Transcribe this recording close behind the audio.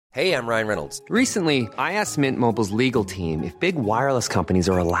Hey, I'm Ryan Reynolds. Recently, I asked Mint Mobile's legal team if big wireless companies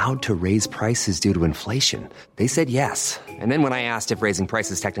are allowed to raise prices due to inflation. They said yes. And then when I asked if raising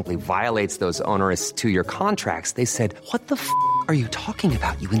prices technically violates those onerous two-year contracts, they said, "What the are you talking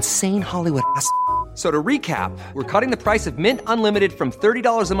about, you insane Hollywood ass?" So to recap, we're cutting the price of Mint Unlimited from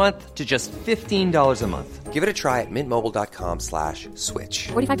 $30 a month to just $15 a month. Give it a try at mintmobile.com/switch.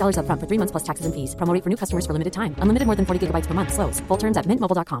 $45 up front for 3 months plus taxes and fees. Promo rate for new customers for limited time. Unlimited more than 40 gigabytes per month. Slows full terms at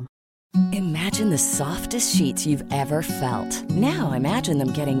mintmobile.com. Imagine the softest sheets you've ever felt. Now imagine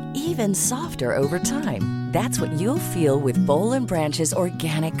them getting even softer over time. That's what you'll feel with Boll & Branch's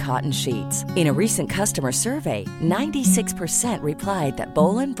organic cotton sheets. In a recent customer survey, 96% replied that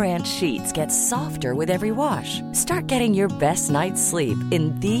Boll & Branch sheets get softer with every wash. Start getting your best night's sleep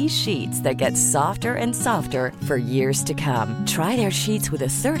in these sheets that get softer and softer for years to come. Try their sheets with a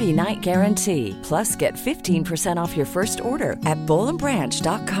 30-night guarantee. Plus, get 15% off your first order at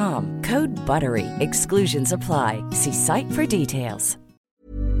bollandbranch.com. Code BUTTERY. Exclusions apply. See site for details.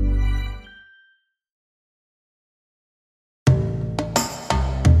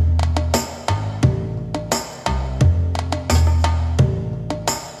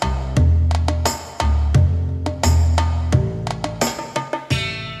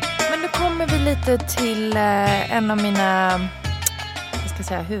 Men nu kommer vi lite till en av mina, jag ska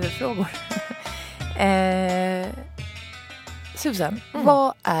säga, huvudfrågor. Susan,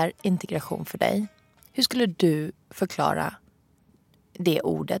 vad är integration för dig? Hur skulle du förklara det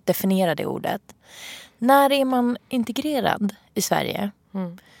ordet, definiera det ordet? När är man integrerad i Sverige?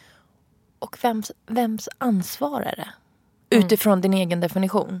 Och vems ansvar är det? Utifrån din egen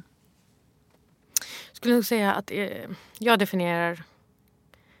definition. Skulle nog säga att jag definierar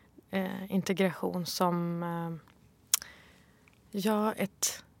integration som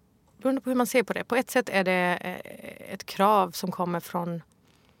beroende på hur man ser på det. På ett sätt är det ett krav som kommer från,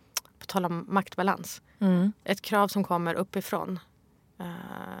 på tal om maktbalans, ett krav som kommer uppifrån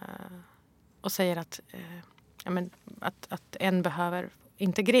och säger att en behöver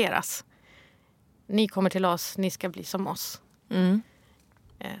integreras. Ni kommer till oss, ni ska bli som oss.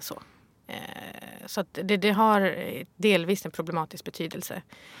 Så att det har delvis en problematisk betydelse.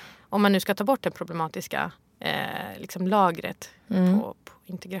 Om man nu ska ta bort det problematiska lagret på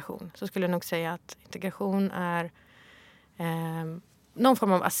integration, så skulle jag nog säga att integration är någon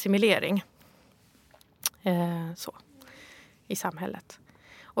form av assimilering i samhället.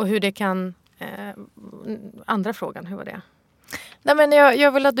 Och hur det kan... andra frågan, hur var det? Nej, men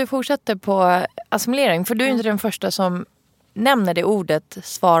jag vill att du fortsätter på assimilering. För du är inte den första som nämner det ordet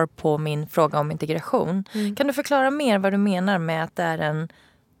svar på min fråga om integration. Kan du förklara mer vad du menar med att det är en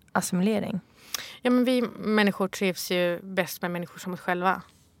assimilering? Ja, men vi människor trivs ju bäst med människor som oss själva.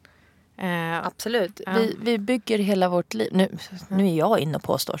 Absolut. Ja. Vi bygger hela vårt liv. Nu är jag inne och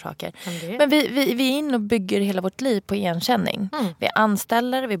påstår saker. Men vi är inne och bygger hela vårt liv på igenkänning. Vi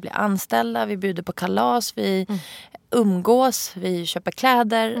anställer, vi blir anställda, vi bjuder på kalas, vi umgås, vi köper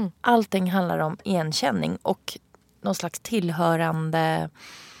kläder. Allting handlar om igenkänning och någon slags tillhörande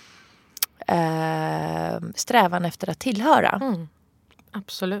strävan efter att tillhöra.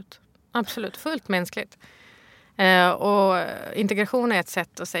 Absolut. Absolut, fullt mänskligt. Och integration är ett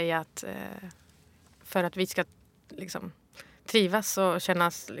sätt att säga att för att vi ska trivas och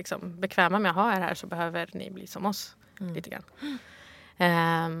kännas bekväma med att ha er här, så behöver ni bli som oss lite grann.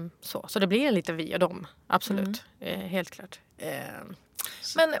 Så det blir en lite vi och dem, absolut, helt klart.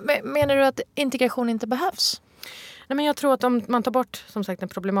 Men menar du att integration inte behövs? Nej, men jag tror att om man tar bort, som sagt, den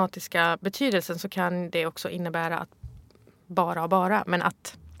problematiska betydelsen, så kan det också innebära att bara, men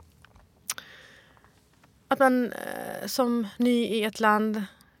att man som ny i ett land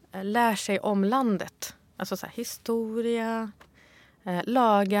lär sig om landet. Alltså så här, historia,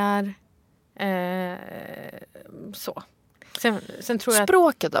 lagar, så. Sen tror jag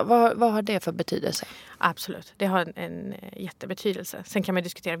språket då? Vad har det för betydelse? Absolut, det har en jättebetydelse. Sen kan man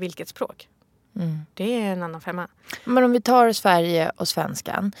diskutera vilket språk. Det är en annan femma. Men om vi tar Sverige och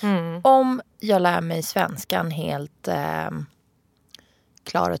svenskan. Om jag lär mig svenskan helt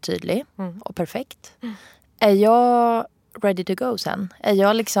klar och tydlig och perfekt. Är jag ready to go sen? Är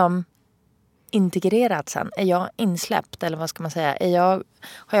jag integrerad sen? Är jag insläppt, eller vad ska man säga?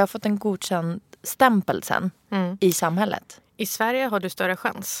 Har jag fått en godkänd stämpel sen i samhället? I Sverige har du större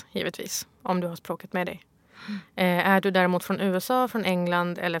chans, givetvis, om du har språket med dig. Är du däremot från USA, från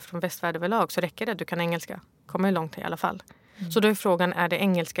England eller från västvärlden överlag, så räcker det att du kan engelska. Kommer långt i alla fall. Så då är frågan, är det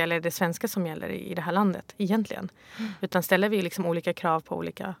engelska eller är det svenska som gäller i det här landet egentligen? Utan ställer vi olika krav på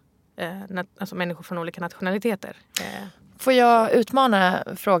olika alltså människor från olika nationaliteter. Får jag utmana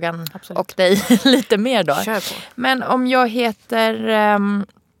frågan och dig lite mer då? Kör på. Men om jag heter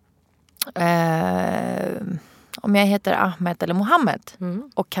om jag heter Ahmed eller Mohammed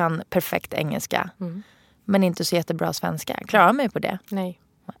och kan perfekt engelska men inte så jättebra svenska, klarar jag mig på det? Nej,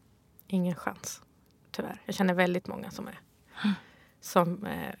 ingen chans. Tyvärr. Jag känner väldigt många som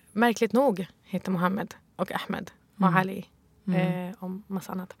märkligt nog heter Mohammed och Ahmed och Ali och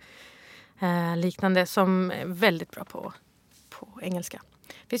massa annat liknande som är väldigt bra på engelska.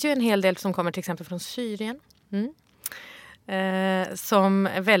 Det finns ju en hel del som kommer till exempel från Syrien som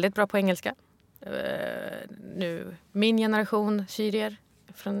är väldigt bra på engelska. Nu min generation syrier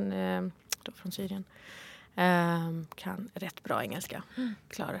från Syrien kan rätt bra engelska.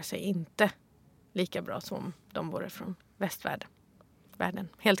 Klarar sig inte lika bra som de vore från västvärlden.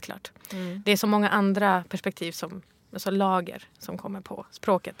 Helt klart. Det är så många andra perspektiv alltså lager som kommer på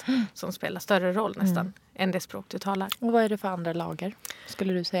språket som spelar större roll nästan än det språk du talar. Och vad är det för andra lager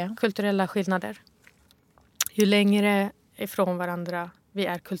skulle du säga? Kulturella skillnader. Ju längre ifrån varandra vi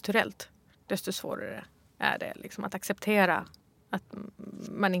är kulturellt, desto svårare är det liksom att acceptera att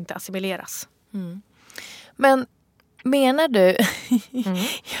man inte assimileras. Men menar du,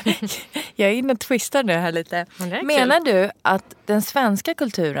 jag är inne och twistar nu här lite. Menar du att den svenska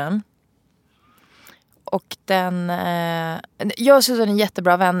kulturen och jag och Susanne är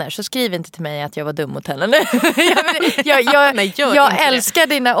jättebra vänner, så skriv inte till mig att jag var dum mot henne nu. jag älskar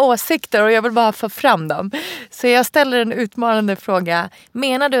dina åsikter och jag vill bara få fram dem. Så jag ställer en utmanande fråga.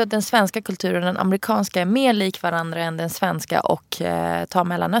 Menar du att den svenska kulturen och den amerikanska är mer lik varandra än den svenska och ta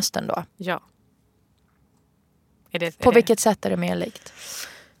Mellanöstern då? Ja. På vilket sätt är det mer likt?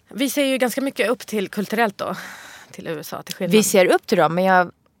 Vi ser ju ganska mycket upp till kulturellt då. Till USA, till skillnad. Vi ser upp till dem,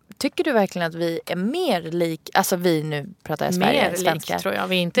 men tycker du verkligen att vi är mer lik, alltså vi nu pratar jag Sverige, mer svenskar. Lik tror jag.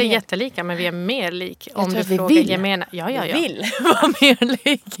 Vi är inte jättelika, men vi är mer lik. Jag om tror du att frågar vi vill. Gemena. Ja. Vi vill vara mer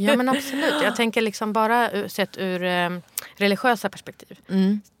lik. Ja, men absolut. Jag tänker liksom bara sett ur religiösa perspektiv.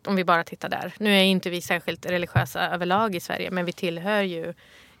 Om vi bara tittar där. Nu är inte vi särskilt religiösa överlag i Sverige, men vi tillhör ju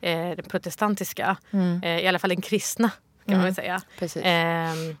det protestantiska, i alla fall den kristna kan man väl säga.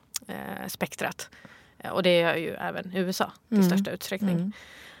 Spektrat. Och det gör ju även USA i största utsträckning.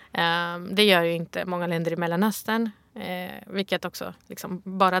 Det gör ju inte många länder i Mellanöstern, vilket också liksom,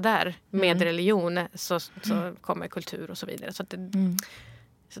 bara där med religion så kommer kultur och så vidare. Så,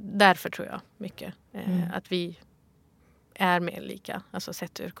 så därför tror jag mycket att vi är mer lika, alltså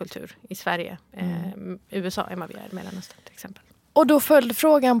sett ur kultur i Sverige, USA än vad vi är i Mellanöstern till exempel. Och då följde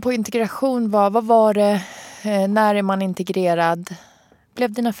frågan på integration vad var det, när är man integrerad?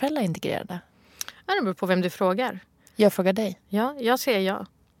 Blev dina föräldrar integrerade? Ja, det beror på vem du frågar. Jag frågar dig. Ja, jag säger ja.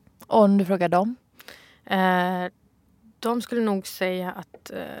 Och om du frågar dem? De skulle nog säga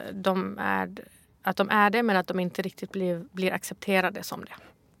att de är det, men att de inte riktigt blir accepterade som det.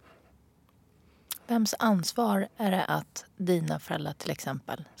 Vems ansvar är det att dina föräldrar till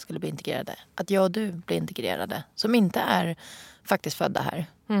exempel skulle bli integrerade? Att jag och du blir integrerade, som inte är faktiskt födda här?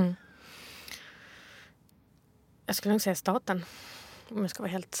 Jag skulle nog säga staten. Om jag ska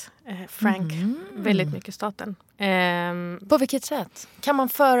vara helt frank. Väldigt mycket staten. På vilket sätt? Kan man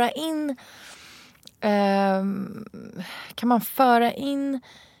föra in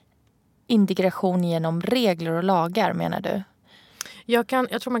integration genom regler och lagar, menar du? Jag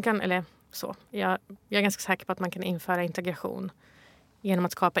tror man kan, eller så. Jag är ganska säker på att man kan införa integration genom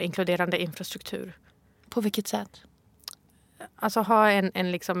att skapa inkluderande infrastruktur. På vilket sätt? Alltså ha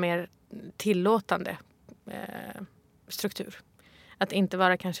en liksom mer tillåtande struktur. Att inte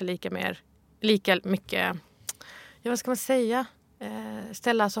vara kanske lika mycket, vad ska man säga,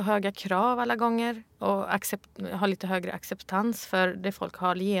 ställa så höga krav alla gånger och ha lite högre acceptans för det folk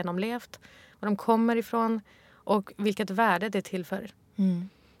har genomlevt, var de kommer ifrån och vilket värde det tillför.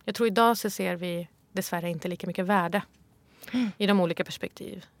 Jag tror idag så ser vi dessvärre inte lika mycket värde i de olika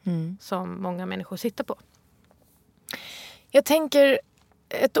perspektiv som många människor sitter på. Jag tänker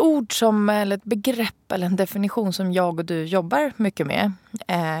ett ord eller ett begrepp eller en definition som jag och du jobbar mycket med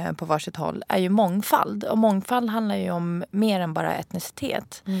på varsitt håll är ju mångfald. Och mångfald handlar ju om mer än bara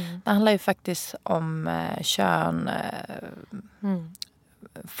etnicitet. Det handlar ju faktiskt om kön,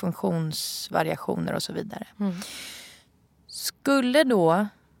 funktionsvariationer och så vidare. Skulle då...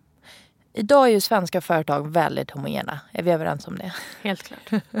 Idag är ju svenska företag väldigt homogena. Är vi överens om det? Helt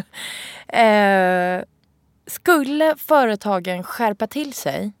klart. Skulle företagen skärpa till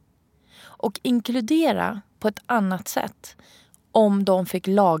sig och inkludera på ett annat sätt om de fick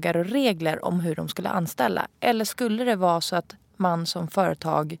lagar och regler om hur de skulle anställa? Eller skulle det vara så att man som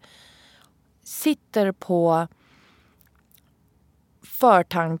företag sitter på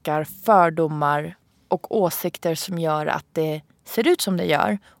förtankar, fördomar och åsikter som gör att det ser ut som det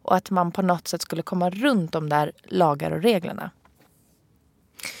gör och att man på något sätt skulle komma runt de där lagar och reglerna?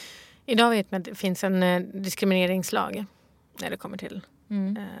 Idag vet man att det finns en diskrimineringslag när det kommer till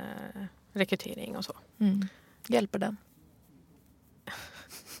rekrytering och så. Hjälper den?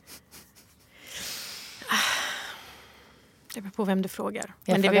 Det beror på vem du frågar.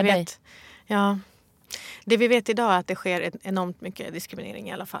 Jag frågar dig. Det vi vet idag är att det sker enormt mycket diskriminering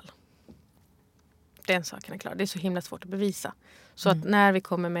i alla fall. Den saken är klar. Det är så himla svårt att bevisa. Så att när vi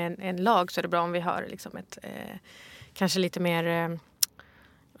kommer med en lag så är det bra om vi har liksom ett kanske lite mer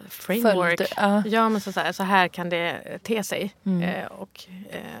framework. Ja, men så här kan det te sig. Och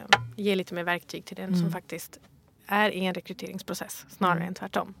ge lite mer verktyg till den som faktiskt är i en rekryteringsprocess snarare än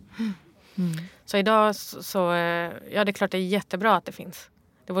tvärtom. Så idag så det är klart det är jättebra att det finns.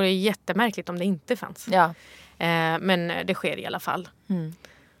 Det vore jättemärkligt om det inte fanns. Ja. Men det sker i alla fall.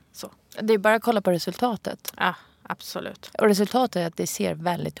 Så. Det är bara att kolla på resultatet. Ja, absolut. Och resultatet är att det ser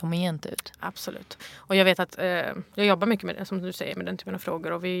väldigt homogent ut. Absolut. Och jag vet att jag jobbar mycket med det, som du säger, med den typen av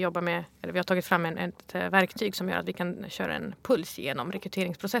frågor. Och vi har tagit fram ett verktyg som gör att vi kan köra en puls genom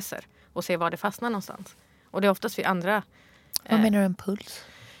rekryteringsprocesser. Och se var det fastnar någonstans. Och det är oftast vid andra... Vad menar du en puls?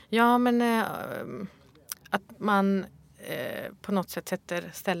 Ja, men att man på något sätt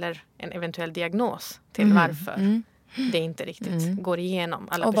ställer en eventuell diagnos till varför det inte riktigt går igenom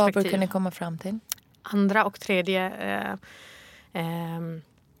alla och perspektiv. vad brukar ni komma fram till? Andra och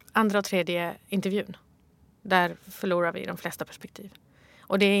tredje intervjun. Där förlorar vi de flesta perspektiv.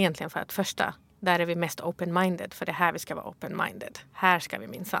 Och det är egentligen för att första, där är vi mest open-minded. För det är här vi ska vara open-minded. Här ska vi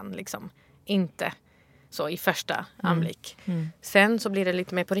minsann liksom inte så i första anblick. Sen så blir det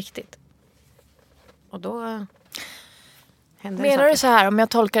lite mer på riktigt. Och då händer det Menar saker. du så här, om jag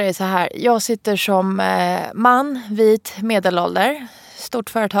tolkar det så här. Jag sitter som man, vit, medelålder, stort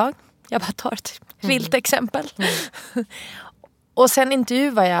företag. Jag bara tar ett vilt exempel. Och sen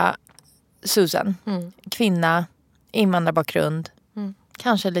intervjuar jag Susan. Kvinna, invandrarbakgrund.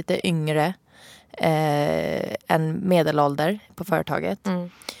 Kanske lite yngre än medelålder på företaget.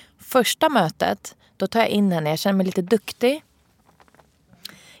 Första mötet, då tar jag in henne. Jag känner mig lite duktig.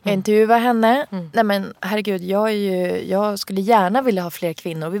 Jag intervjuar henne. Nej men herregud, jag skulle gärna vilja ha fler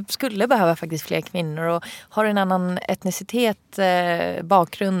kvinnor. Vi skulle behöva faktiskt fler kvinnor. Och har en annan etnicitet,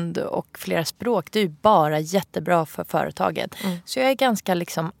 bakgrund och flera språk. Det är ju bara jättebra för företaget. Så jag är ganska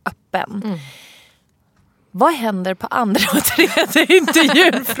liksom öppen. Vad händer på andra och tredje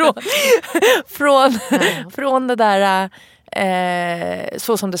intervjun från det där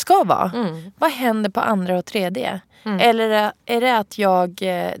så som det ska vara? Vad händer på andra och tredje? Eller är det att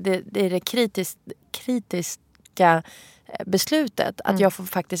det är det kritiska beslutet att jag får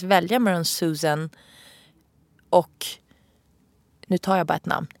faktiskt välja mellan Susan och, nu tar jag bara ett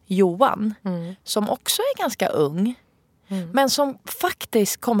namn, Johan, som också är ganska ung. Men som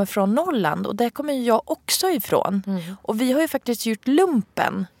faktiskt kommer från Norrland. Och där kommer jag också ifrån. Och vi har ju faktiskt gjort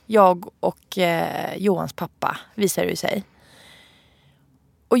lumpen. Jag och Johans pappa, visar det sig.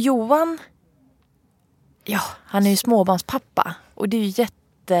 Och Johan, ja, han är ju småbarnspappa. Och det är ju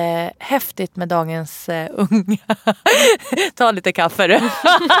jättehäftigt med dagens unga. Ta lite kaffe du.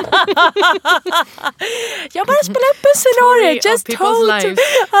 Jag bara spelar upp en scenario. Just told.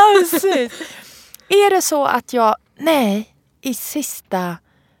 Är det så att jag i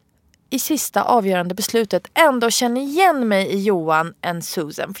sista avgörande beslutet ändå känner igen mig i Johan än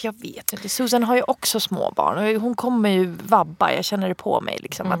Susan? För jag vet inte, Susan har ju också små barn och hon kommer ju vabba, jag känner det på mig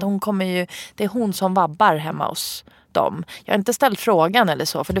liksom, att hon kommer ju, det är hon som vabbar hemma hos dem. Jag har inte ställt frågan eller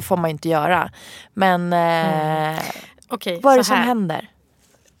så, för det får man inte göra. Men Okej, vad är det så som här. händer?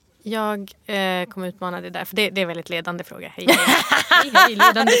 Jag kommer utmana det där, för det är en väldigt ledande fråga. Hej,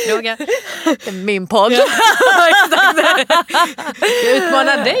 ledande fråga. Min podd. Jag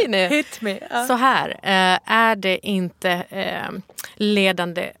utmanar dig nu. Hit me. Så här, är det inte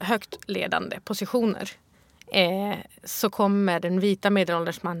högt ledande positioner så kommer den vita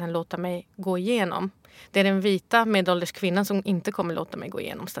medelåldersmannen låta mig gå igenom. Det är den vita medelålders kvinnan som inte kommer låta mig gå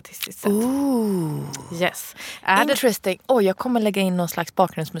igenom statistiskt sett. Ooh. Yes. Interesting. Oj, jag kommer lägga in någon slags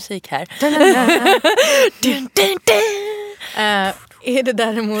bakgrundsmusik här. Dun, dun, dun. Är det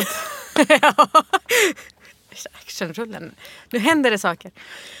däremot... Actionrullen. Nu händer det saker.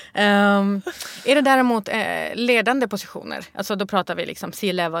 Är det däremot ledande positioner, alltså då pratar vi liksom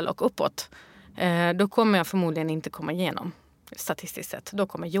C-level och uppåt, då kommer jag förmodligen inte komma igenom statistiskt sett. Då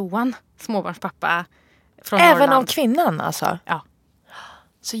kommer Johan, småbarnspappa från Även Norrland. om kvinnan alltså? Ja.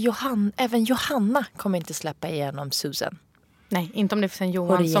 Så även Johanna kommer inte släppa igenom Susan? Nej, inte om det finns en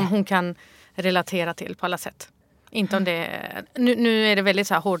Johan som hon kan relatera till på alla sätt. Inte om det... Nu är det väldigt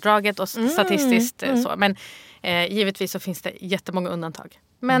så här hårdraget och statistiskt så. Men givetvis så finns det jättemånga undantag.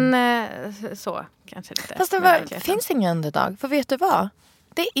 Men så kanske lite. Fast finns inga undantag. För vet du vad?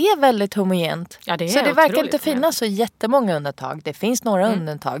 Det är väldigt homogent. Ja, det är så det verkar inte otroligt finnas så jättemånga undantag. Det finns några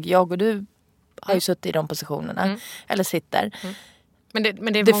undantag. Jag och du har ju suttit i de positionerna. Eller sitter. Men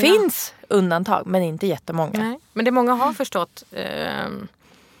det det finns undantag, men inte jättemånga. Nej. Men det många har förstått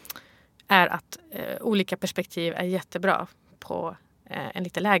är att olika perspektiv är jättebra på en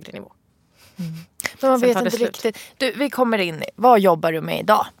lite lägre nivå. Men man Sen vet tar det inte slut. riktigt. Du, vi kommer in i, vad jobbar du med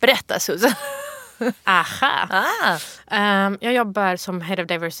idag? Berätta, Susan. Aha! Jag jobbar som Head of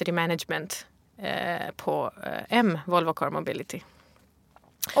Diversity Management på Volvo Car Mobility.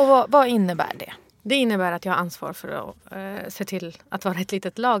 Och vad innebär det? Det innebär att jag har ansvar för att se till att vara ett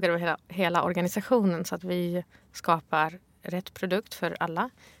litet lager över hela organisationen så att vi skapar rätt produkt för alla.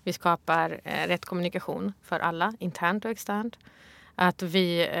 Vi skapar rätt kommunikation för alla, internt och externt. Att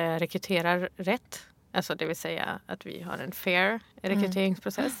vi rekryterar rätt, alltså det vill säga att vi har en fair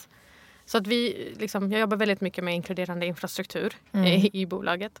rekryteringsprocess. Så att jag jobbar väldigt mycket med inkluderande infrastruktur i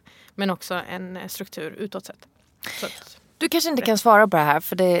bolaget. Men också en struktur utåt sett. Så att, du kanske inte kan svara på det här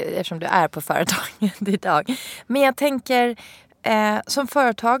eftersom du är på företaget idag. Men jag tänker som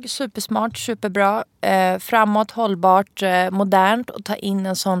företag, supersmart, superbra, framåt, hållbart, modernt och ta in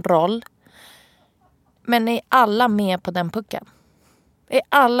en sån roll. Men är alla med på den pucken? Är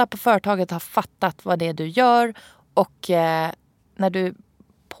alla på företaget har fattat vad det är du gör och när du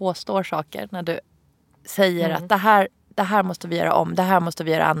påstår saker, när du säger att det här måste vi göra om, det här måste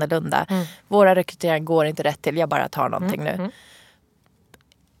vi göra annorlunda. Våra rekryteringar går inte rätt till, jag bara tar någonting nu.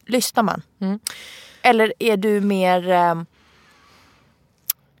 Lyssnar man? Eller är du mer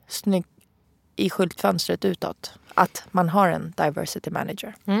snygg i skyltfönstret utåt? Att man har en diversity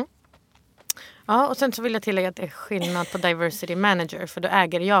manager. Ja, och sen så vill jag tillägga att det är skillnad på diversity manager, för då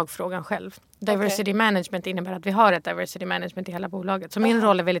äger jag frågan själv. Diversity management innebär att vi har ett diversity management i hela bolaget. Så min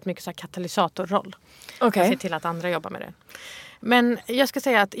roll är väldigt mycket så här katalysatorroll. Att se till att andra jobbar med det. Men jag ska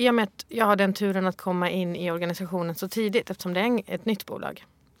säga att i och med att jag har den turen att komma in i organisationen så tidigt, eftersom det är ett nytt bolag.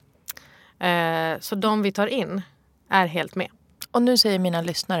 Så de vi tar in är helt med. Och nu säger mina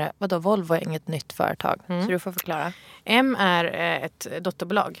lyssnare, vadå, Volvo är inget nytt företag? Så du får förklara. M är ett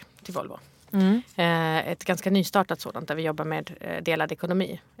dotterbolag till Volvo. Ett ganska nystartat sådant där vi jobbar med delad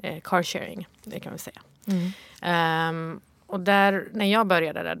ekonomi, carsharing, det kan vi säga. Och där, när jag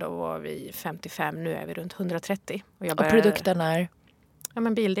började där, då var vi 55, nu är vi runt 130. Och produkten är? Ja,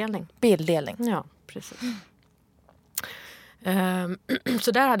 men bildelning. Bildelning. Ja, precis.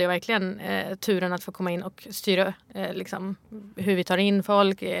 Så där hade jag verkligen turen att få komma in och styra hur vi tar in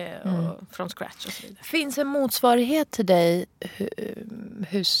folk från scratch och så vidare. Finns en motsvarighet till dig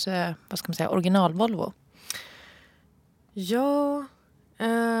hos original Volvo? Ja,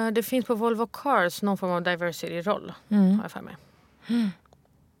 det finns på Volvo Cars någon form av diversity-roll, har jag för mig.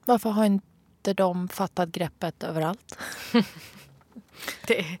 Varför har inte de fattat greppet överallt?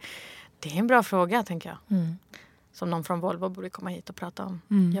 Det är en bra fråga, tänker jag. Som någon från Volvo borde komma hit och prata om.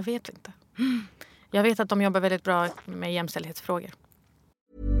 Jag vet inte. Jag vet att de jobbar väldigt bra med jämställdhetsfrågor.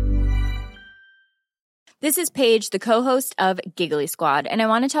 This is Paige, the co-host of Giggly Squad, and I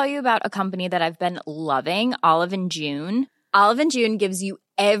want to tell you about a company that I've been loving, Olive & June. Olive & June gives you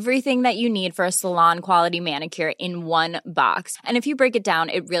everything that you need for a salon-quality manicure in one box. And if you break it down,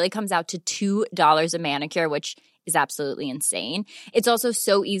 it really comes out to $2 a manicure, which is absolutely insane. It's also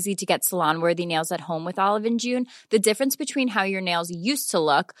so easy to get salon-worthy nails at home with Olive & June. The difference between how your nails used to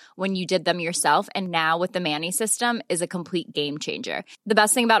look when you did them yourself and now with the Mani system is a complete game changer. The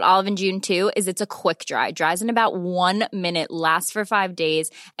best thing about Olive & June, too, is it's a quick dry. Dries in about 1 minute, lasts for 5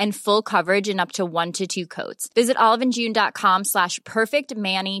 days, and full coverage in up to 1 to 2 coats. Visit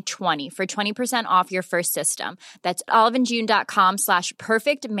oliveandjune.com/perfectmani20 for 20% off your first system. That's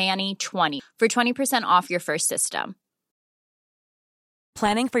oliveandjune.com/perfectmani20 for 20% off your first system.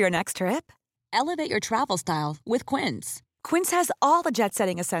 Planning for your next trip? Elevate your travel style with Quince. Quince has all the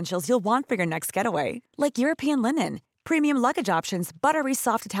jet-setting essentials you'll want for your next getaway, like European linen, premium luggage options, buttery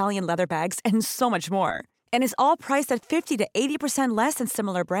soft Italian leather bags, and so much more. And is all priced at 50 to 80% less than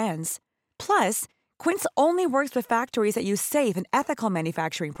similar brands. Plus, Quince only works with factories that use safe and ethical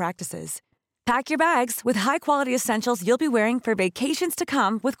manufacturing practices. Pack your bags with high-quality essentials you'll be wearing for vacations to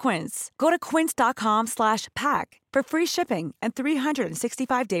come with Quince. Go to quince.com/pack for free shipping and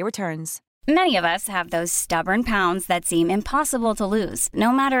 365-day returns. Many of us have those stubborn pounds that seem impossible to lose,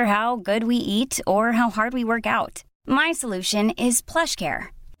 no matter how good we eat or how hard we work out. My solution is PlushCare.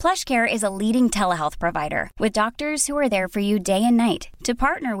 PlushCare is a leading telehealth provider with doctors who are there for you day and night to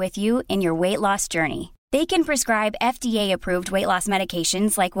partner with you in your weight loss journey. They can prescribe FDA-approved weight loss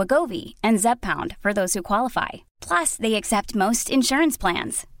medications like Wegovy and Zepbound for those who qualify. Plus, they accept most insurance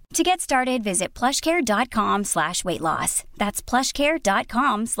plans. To get started, visit plushcare.com/weightloss. That's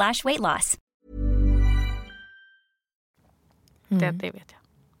plushcare.com/weightloss. Det vet jag.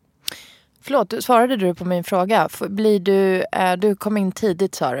 Förlåt, svarade du på min fråga? Blir du kom in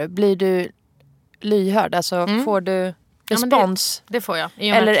tidigt, sa du. Blir du lyhörd? Alltså får du respons? Ja, det får jag.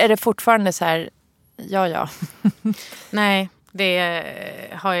 Eller är det fortfarande så här, ja. Nej, det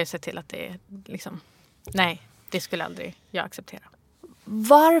har jag sett till att det är liksom, nej, det skulle aldrig jag acceptera.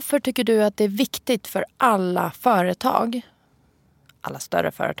 Varför tycker du att det är viktigt för alla företag, alla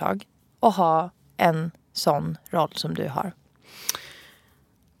större företag, att ha en sån roll som du har?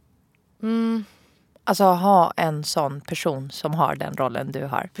 Alltså ha en sån person som har den rollen du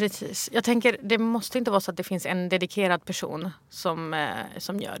har. Precis. Jag tänker, det måste inte vara så att det finns en dedikerad person som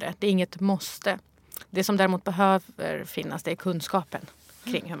gör det. Det är inget måste. Det som däremot behöver finnas, det är kunskapen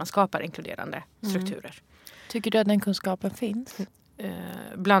kring hur man skapar inkluderande strukturer. Tycker du att den kunskapen finns?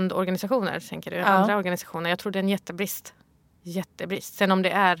 Bland organisationer, tänker du? Ja. Andra organisationer. Jag tror det är en jättebrist. Sen om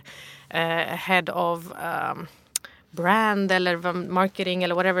det är head of brand eller marketing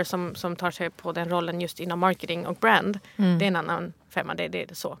eller whatever som tar sig på den rollen just inom marketing och brand. Det är en annan femma, det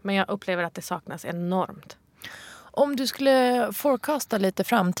är så. Men jag upplever att det saknas enormt. Om du skulle forecasta lite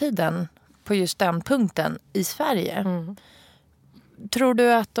framtiden på just den punkten i Sverige. Tror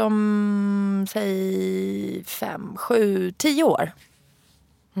du att om, säg 5, 7, 10 år?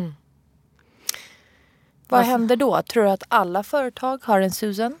 Vad händer då? Tror du att alla företag har en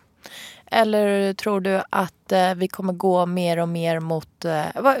Susan? Eller tror du att vi kommer gå mer och mer mot...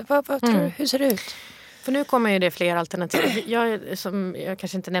 vad tror du? Hur ser det ut? För nu kommer ju det fler alternativ. Som jag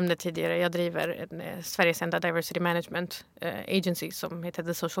kanske inte nämnde tidigare, jag driver Sveriges enda diversity management agency som heter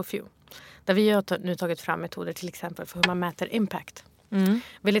The Social Few. Där vi har nu tagit fram metoder till exempel för hur man mäter impact.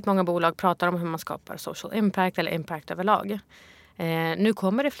 Väldigt många bolag pratar om hur man skapar social impact eller impact överlag. Nu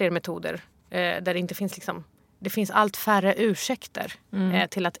kommer det fler metoder där det inte finns det finns allt färre ursäkter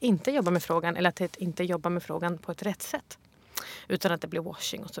till att inte jobba med frågan eller att inte jobba med frågan på ett rätt sätt. Utan att det blir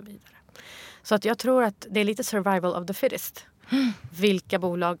washing och så vidare. Så att jag tror att det är lite survival of the fittest. Vilka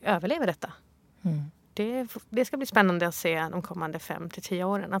bolag överlever detta? Det ska bli spännande att se de kommande 5 till 10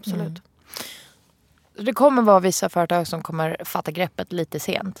 åren, absolut. Det kommer vara vissa företag som kommer fatta greppet lite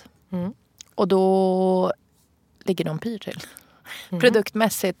sent. Och då ligger de pyr till.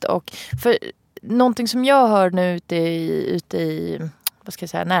 Produktmässigt och... För någonting som jag hör nu ute i vad ska jag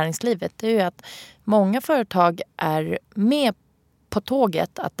säga, näringslivet, det är ju att många företag är med på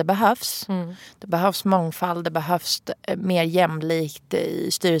tåget att det behövs. Det behövs mångfald, det behövs mer jämlikt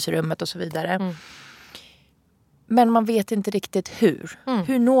i styrelserummet och så vidare. Men man vet inte riktigt hur.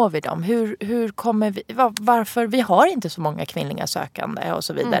 Hur når vi dem? Hur kommer vi... Varför? Vi har inte så många kvinnliga sökande och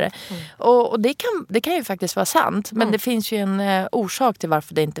så vidare. Och det kan ju faktiskt vara sant. Men det finns ju en orsak till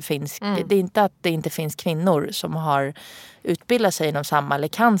varför det inte finns... Det är inte att det inte finns kvinnor som har utbildat sig inom samma eller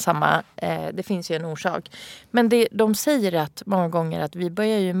kan samma. Det finns ju en orsak. Men de säger att många gånger att vi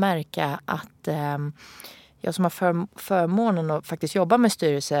börjar ju märka att... jag som har förmånen att faktiskt jobba med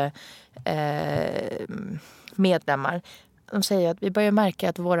styrelse... medlemmar, de säger att vi börjar märka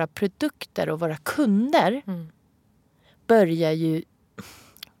att våra produkter och våra kunder börjar ju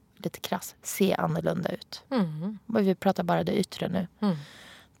lite krass se annorlunda ut. Vi pratar bara det yttre nu.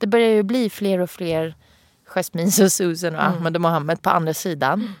 Det börjar ju bli fler och fler Jasmine och Susan och Ahmed och Mohammed på andra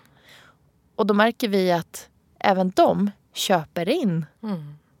sidan. Och då märker vi att även de köper in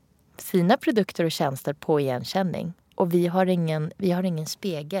sina produkter och tjänster på igenkänning. Och vi har ingen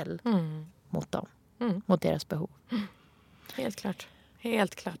spegel mot dem. Mot deras behov. Helt klart.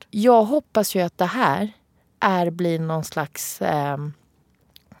 Helt klart. Jag hoppas ju att det här blir någon slags...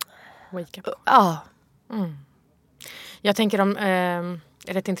 wake up. Ja. Jag tänker om... det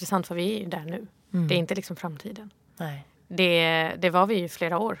är rätt intressant för vi är där nu. Det är inte liksom framtiden. Nej. Det var vi ju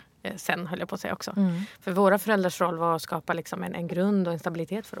flera år sen, höll jag på att säga också. För våra föräldrars roll var att skapa liksom en grund och en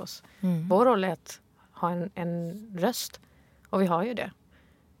stabilitet för oss. Vår roll är att ha en röst. Och vi har ju det.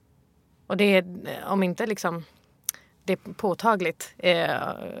 Och det är, om inte liksom, det är påtagligt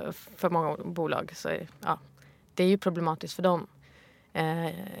för många bolag så det är ju problematiskt för dem.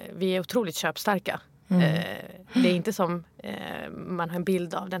 Vi är otroligt köpstarka. Det är inte som man har en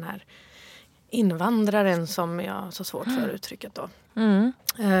bild av den här invandraren som jag har så svårt för uttrycket då.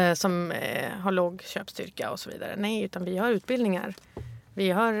 Som har låg köpstyrka och så vidare. Nej, utan vi har utbildningar.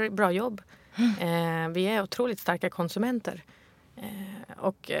 Vi har bra jobb. Vi är otroligt starka konsumenter.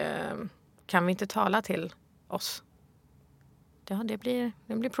 Och kan vi inte tala till oss? Ja, det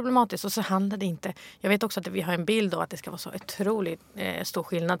blir problematiskt. Och så handlar det inte... Jag vet också att vi har en bild av att det ska vara så otroligt stor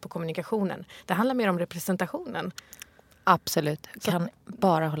skillnad på kommunikationen. Det handlar mer om representationen. Absolut. Kan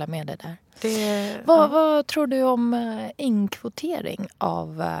bara hålla med dig där. Vad tror du om inkvotering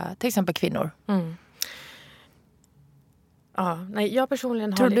av till exempel kvinnor? Ja, nej, jag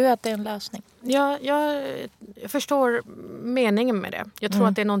personligen tror du att det är en lösning? Ja, jag förstår meningen med det. Jag tror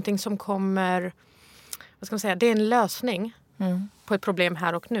att det är någonting som kommer... Vad ska man säga? Det är en lösning på ett problem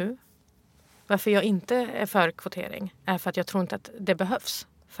här och nu. Varför jag inte är för kvotering är för att jag tror inte att det behövs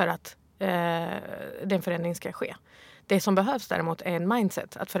för att den förändring ska ske. Det som behövs däremot är en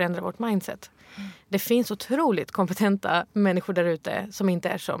mindset, att förändra vårt mindset. Det finns otroligt kompetenta människor där ute som inte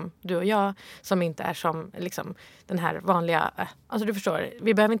är som du och jag, som inte är som liksom, den här vanliga... Alltså du förstår,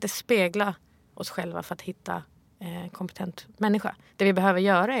 vi behöver inte spegla oss själva för att hitta kompetent människa. Det vi behöver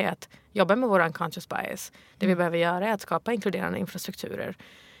göra är att jobba med vår unconscious bias. Det vi behöver göra är att skapa inkluderande infrastrukturer.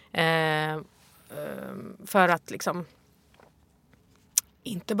 För att liksom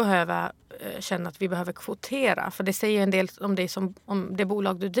inte behöva känna att vi behöver kvotera. För det säger en del om det, om det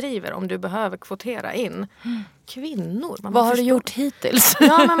bolag du driver. Om du behöver kvotera in kvinnor. Vad har du gjort hittills?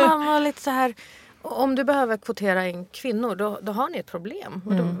 Ja, men man var lite så här... Om du behöver kvotera in kvinnor, då har ni ett problem.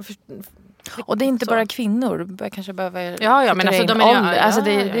 Och det är inte bara kvinnor. Du kanske behöver ja, men alltså,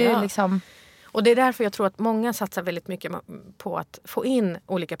 det är liksom... Och det är därför jag tror att många satsar väldigt mycket på att få in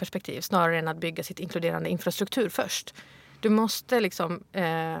olika perspektiv snarare än att bygga sitt inkluderande infrastruktur först. Du måste liksom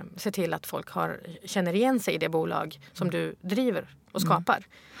se till att folk känner igen sig i det bolag som du driver och skapar.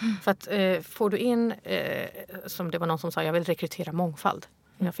 För att får du in, som det var någon som sa, jag vill rekrytera mångfald.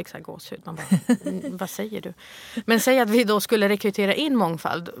 Jag fick så här gåshud. Man bara, vad säger du? Men säg att vi då skulle rekrytera in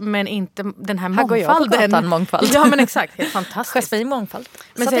mångfald, men inte den här mångfalden. Här går jag mångfald. Ja, men exakt. Helt fantastiskt. Jasmin mångfald.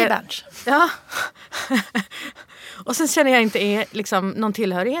 Men så det är Berns. Ja. Och sen känner jag inte liksom, någon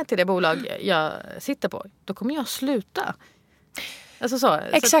tillhörighet till det bolag jag sitter på. Då kommer jag sluta. Alltså så.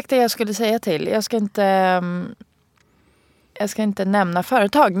 Exakt det jag skulle säga till. Jag ska inte nämna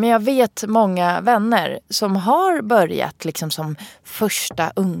företag, men jag vet många vänner som har börjat liksom som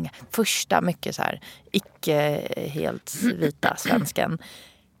första mycket så här icke helt vita svensken.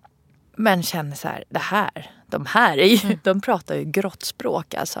 Men känner så här, de pratar ju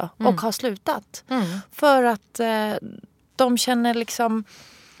grottspråk alltså och har slutat. För att de känner liksom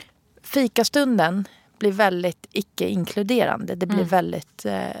fikastunden blir väldigt icke-inkluderande. Det blir väldigt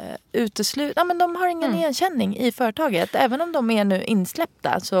uteslutande. Ja, men de har ingen igenkänning i företaget. Även om de är nu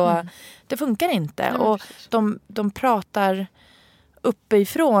insläppta så det funkar inte. Ja, och de pratar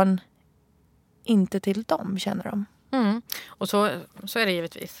uppifrån inte till dem, känner de. Och så är det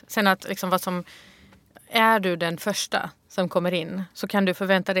givetvis. Sen att liksom vad som... Är du den första som kommer in så kan du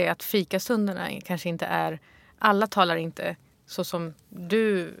förvänta dig att fikastunderna kanske inte är... Alla talar inte... så som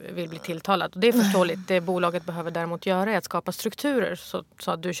du vill bli tilltalad. Och det är förståeligt. Det bolaget behöver däremot göra är att skapa strukturer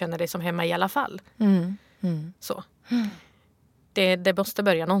så att du känner dig som hemma i alla fall. Så. Det måste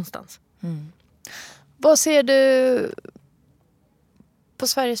börja någonstans. Vad ser du på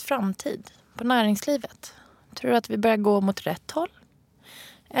Sveriges framtid? På näringslivet? Tror du att vi börjar gå mot rätt håll?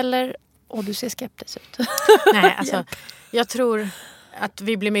 Eller, du ser skeptisk ut. Nej, alltså, jag tror... att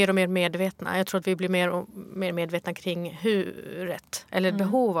vi blir mer och mer medvetna. Jag tror att vi blir mer och mer medvetna kring huret. Eller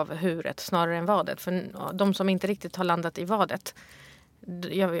behov av huret snarare än vadet. För de som inte riktigt har landat i vadet.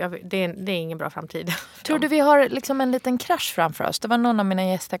 Det är ingen bra framtid. Tror du vi har liksom en liten krasch framför oss? Det var någon av mina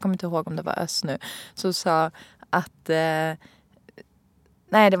gäster, jag kommer inte ihåg om det var Öss nu. Så sa att...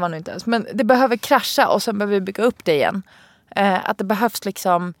 nej, det var nog inte Öss. Men det behöver krascha och sen behöver vi bygga upp det igen. Att det behövs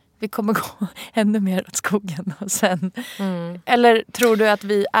liksom... Vi kommer gå ännu mer åt skogen och sen... Eller tror du att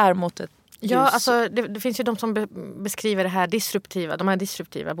vi är mot ett ljus? Ja, alltså det finns ju de som beskriver det här de här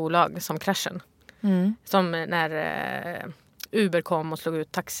disruptiva bolag som kraschen. Som när Uber kom och slog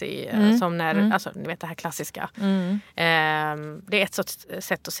ut taxi. Som när, alltså ni vet det här klassiska. Det är ett sorts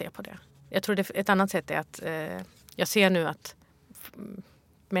sätt att se på det. Jag tror ett annat sätt är att jag ser nu att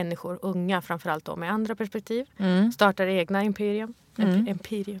människor, unga framförallt då med andra perspektiv, startar egna imperium.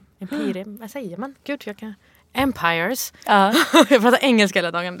 Vad säger man? Gud, jag kan... Empires. Jag pratar engelska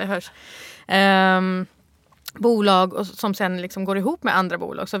hela dagen, det hörs. Bolag som sen liksom går ihop med andra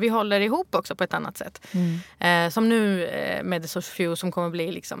bolag. Så vi håller ihop också på ett annat sätt. Som nu med The Social Few som kommer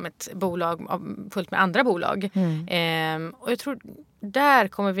bli liksom ett bolag fullt med andra bolag. Och jag tror där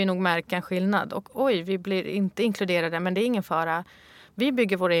kommer vi nog märka en skillnad. Och vi blir inte inkluderade, men det är ingen fara. Vi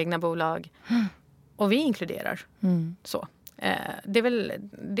bygger våra egna bolag och vi inkluderar. Så. Det är väl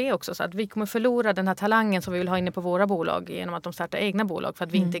det också, så att vi kommer förlora den här talangen som vi vill ha inne på våra bolag genom att de startar egna bolag för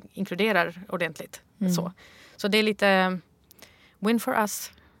att vi inte inkluderar ordentligt. Så det är lite win for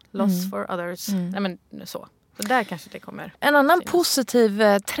us, loss for others. Nej, men så Så där kanske det kommer. En annan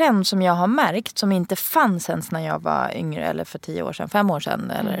positiv trend som jag har märkt, som inte fanns ens när jag var yngre, eller för 10 år sedan, 5 år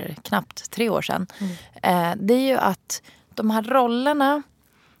sedan, eller knappt 3 år sedan. Det är ju att de här rollerna,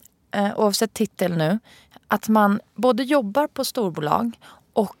 oavsett titel nu, att man både jobbar på storbolag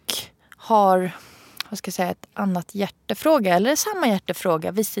och har, vad ska jag säga, ett annat hjärtefråga eller samma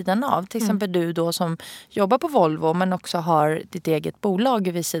hjärtefråga vid sidan av. Till exempel du då som jobbar på Volvo men också har ditt eget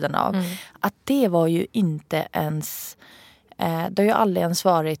bolag vid sidan av. Att det var ju inte ens, det har ju aldrig ens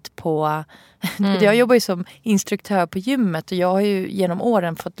varit på, jag jobbar ju som instruktör på gymmet och jag har ju genom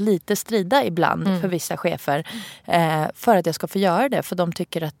åren fått lite strida ibland för vissa chefer för att jag ska få göra det, för de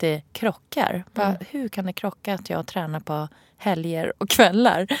tycker att det krockar. Hur kan det krocka att jag tränar på helger och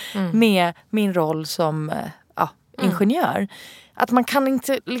kvällar med min roll som ingenjör? Att man kan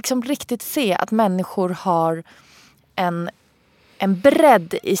inte liksom riktigt se att människor har en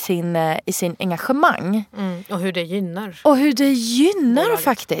bredd i sin engagemang. Och hur det gynnar. Och hur det gynnar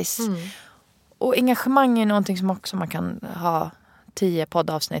faktiskt. Och engagemang är någonting som också man kan ha 10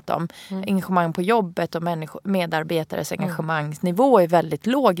 poddavsnitt om. Engagemang på jobbet och medarbetares engagemangsnivå är väldigt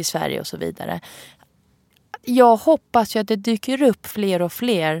låg i Sverige och så vidare. Jag hoppas ju att det dyker upp fler och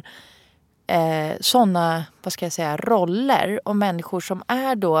fler sådana, vad ska jag säga, roller och människor som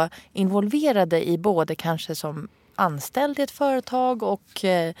är då involverade i både kanske som anställd i ett företag och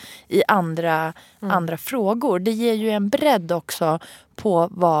i andra frågor. Det ger ju en bredd också på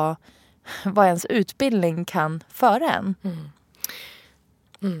vad ens utbildning kan föra en.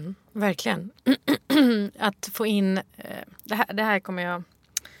 Verkligen. Att få in det här kommer jag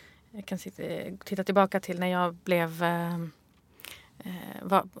kan titta tillbaka till när jag blev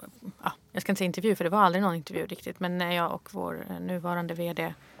jag ska inte säga intervju, för det var aldrig någon intervju riktigt, men när jag och vår nuvarande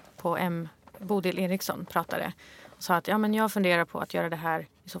vd på Bodil Eriksson pratade och sa att men jag funderar på att göra det här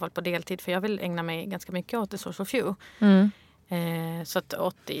i så fall på deltid, för jag vill ägna mig ganska mycket åt The Social Few. Så att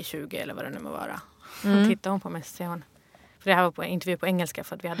 80-20 eller vad det nu må vara. Och tittade hon på mig, säger hon, för det här var på intervju på engelska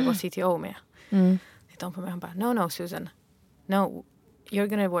för att vi hade vår CTO med. Tittade hon på mig och bara, no Susan, no, you're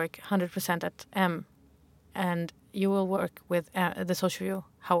gonna work 100% at M and you will work with the social few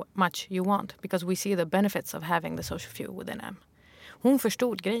how much you want, because we see the benefits of having the social few within M. Hon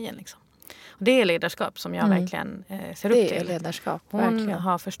förstod grejen liksom. Och det är ledarskap som jag verkligen ser upp till. Det är ledarskap, hon verkligen.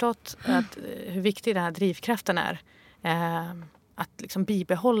 har förstått att, hur viktig den här drivkraften är. Att liksom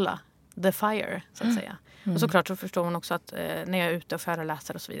bibehålla the fire, så att säga. Och såklart så förstår hon också att när jag är ute och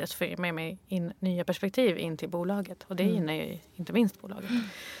föreläser och så vidare så får jag med mig in nya perspektiv in till bolaget. Och det gynnar ju inte minst bolaget.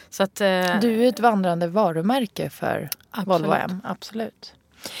 Så att, du är ett vandrande varumärke för Volvo M. Absolut.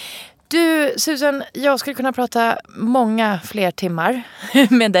 Du, Susan, jag skulle kunna prata många fler timmar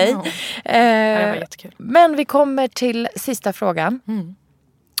med dig. Det var jättekul. Men vi kommer till sista frågan.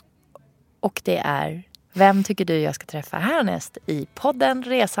 Och det är, vem tycker du jag ska träffa härnäst i podden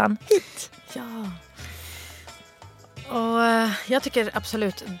Resan hit? Ja. Och jag tycker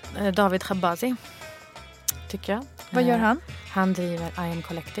absolut David Khabazi. Tycker jag. Vad gör han? Han driver I Am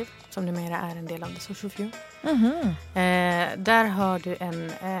Collective, som numera är en del av The Social Few. Där har du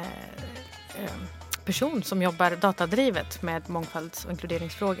en person som jobbar datadrivet med mångfalds- och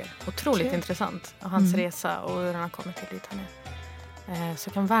inkluderingsfrågor. Otroligt intressant. Och hans resa och hur han har kommit till dit han är. Så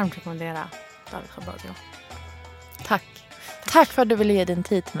jag kan varmt rekommendera David Khabazi. Tack. Tack för att du ville ge din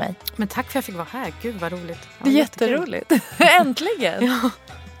tid till mig. Men tack för att jag fick vara här. Gud vad roligt. Det är jätteroligt. Äntligen. Ja.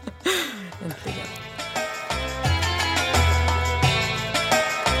 Äntligen.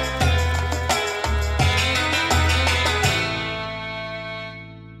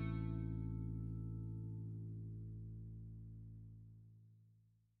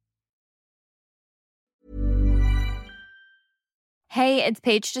 Hey, it's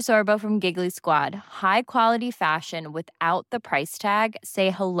Paige DeSorbo from Giggly Squad. High quality fashion without the price tag. Say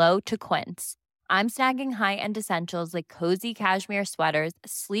hello to Quince. I'm snagging high-end essentials like cozy cashmere sweaters,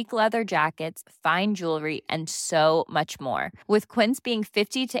 sleek leather jackets, fine jewelry, and so much more. With Quince being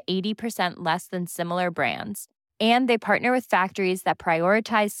 50 to 80% less than similar brands. And they partner with factories that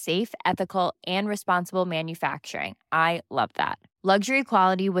prioritize safe, ethical, and responsible manufacturing. I love that. Luxury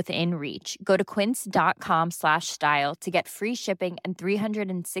quality within reach. Go to quince.com/style to get free shipping and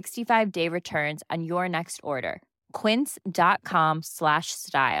 365-day returns on your next order.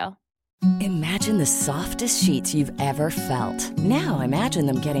 Quince.com/style. Imagine the softest sheets you've ever felt. Now imagine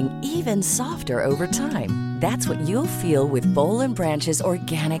them getting even softer over time. That's what you'll feel with Boll & Branch's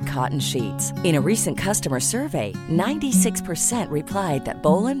organic cotton sheets. In a recent customer survey, 96% replied that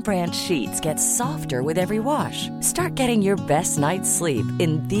Boll & Branch sheets get softer with every wash. Start getting your best night's sleep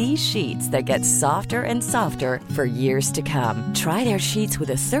in these sheets that get softer and softer for years to come. Try their sheets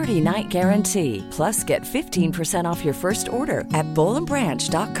with a 30-night guarantee. Plus, get 15% off your first order at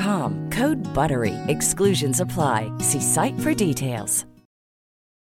bollandbranch.com. Code BUTTERY. Exclusions apply. See site for details.